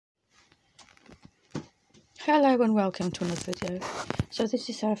Hello and welcome to another video. So this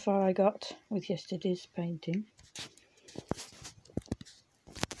is how far I got with yesterday's painting.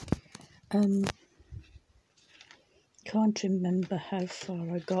 Can't remember how far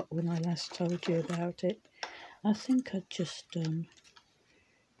I got when I last told you about it. I think I'd just done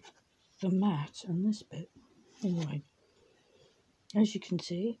the mat and this bit. Anyway, as you can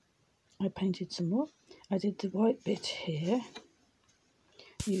see, I painted some more. I did the white bit here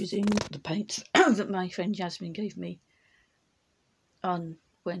using the paints that my friend Jasmine gave me on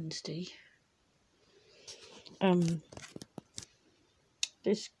Wednesday.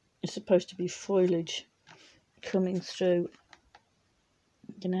 This is supposed to be foliage coming through.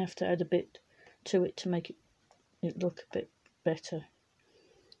 I'm going to have to add a bit to it to make it look a bit better.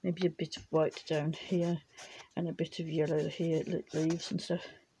 Maybe a bit of white down here and a bit of yellow here, leaves and stuff.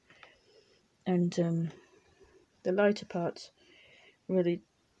 And the lighter parts really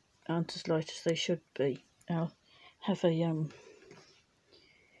aren't as light as they should be. I'll have a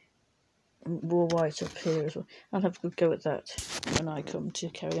raw white up here as well. I'll have a good go at that when I come to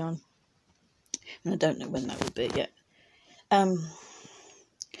carry on. And I don't know when that will be yet.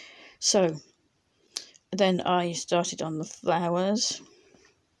 So then I started on the flowers.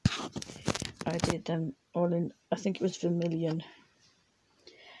 I did them all in, I think it was vermilion.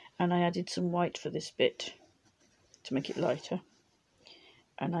 And I added some white for this bit to make it lighter.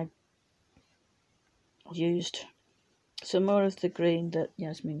 And I used some more of the green that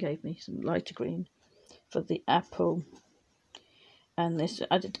Jasmine gave me, some lighter green for the apple. And this,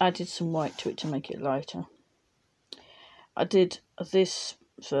 I did some white to it to make it lighter. I did this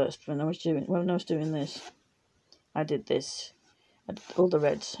first when I was doing this. I did this. I did all the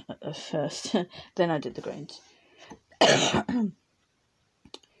reds at first, then I did the greens.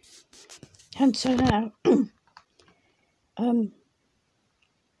 And so now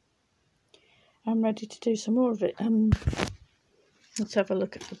I'm ready to do some more of it. Let's have a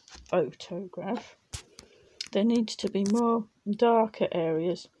look at the photograph. There needs to be more darker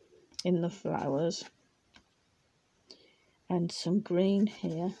areas in the flowers. And some green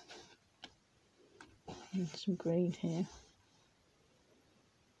here. And some green here.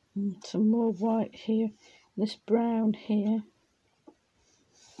 And some more white here. This brown here.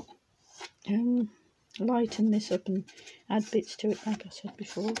 Lighten this up and add bits to it, like I said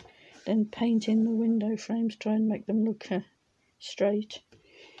before. Then paint in the window frames, try and make them look straight.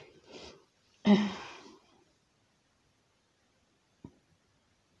 There's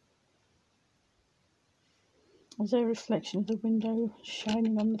a reflection of the window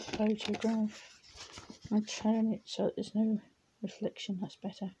shining on the photograph. I turn it so there's no reflection, that's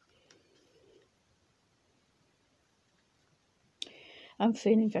better. I'm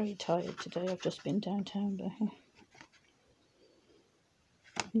feeling very tired today. I've just been downtown.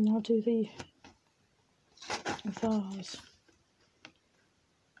 And I'll do the vase.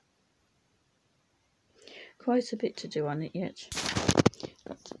 Quite a bit to do on it yet.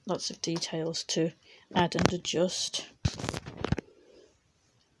 Got lots of details to add and adjust.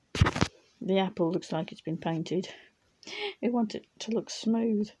 The apple looks like it's been painted. I want it to look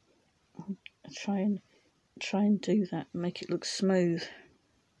smooth. I'll try and do that and make it look smooth.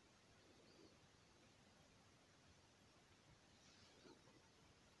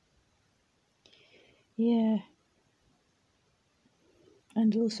 Yeah.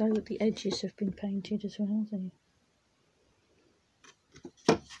 And also that the edges have been painted as well.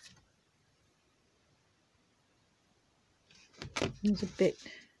 There's a bit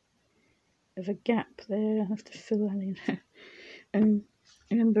of a gap there. I have to fill that in.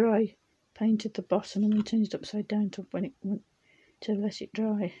 Remember I painted the bottom and then turned it upside down to let it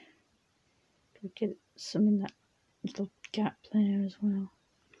dry. Could get some in that little gap there as well.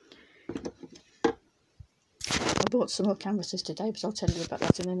 I bought some more canvases today, but I'll tell you about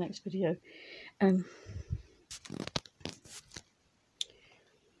that in the next video.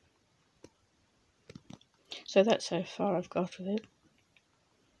 So that's how far I've got with it.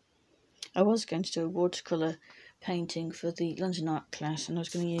 I was going to do a watercolour painting for the London art class, and I was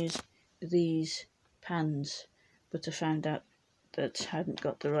going to use these pans, but I found out that I hadn't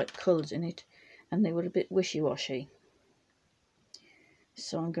got the right colours in it, and they were a bit wishy-washy.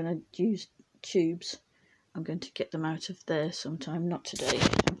 So I'm going to use tubes. I'm going to get them out of there sometime, not today,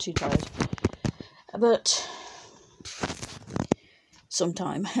 I'm too tired, but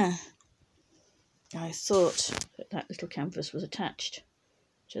sometime. I thought that little canvas was attached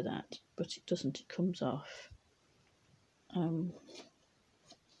to that, but it doesn't, it comes off. Oh,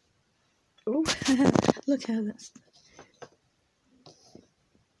 look how that's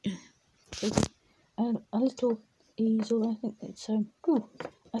a little easel. I think it's I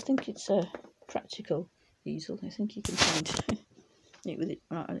think it's practical easel. I think you can find it with it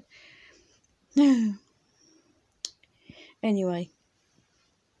right on it. Anyway,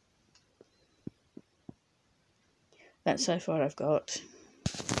 that's so far I've got.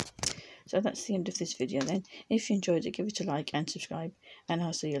 So that's the end of this video then. If you enjoyed it, give it a like and subscribe, and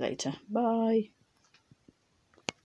I'll see you later. Bye.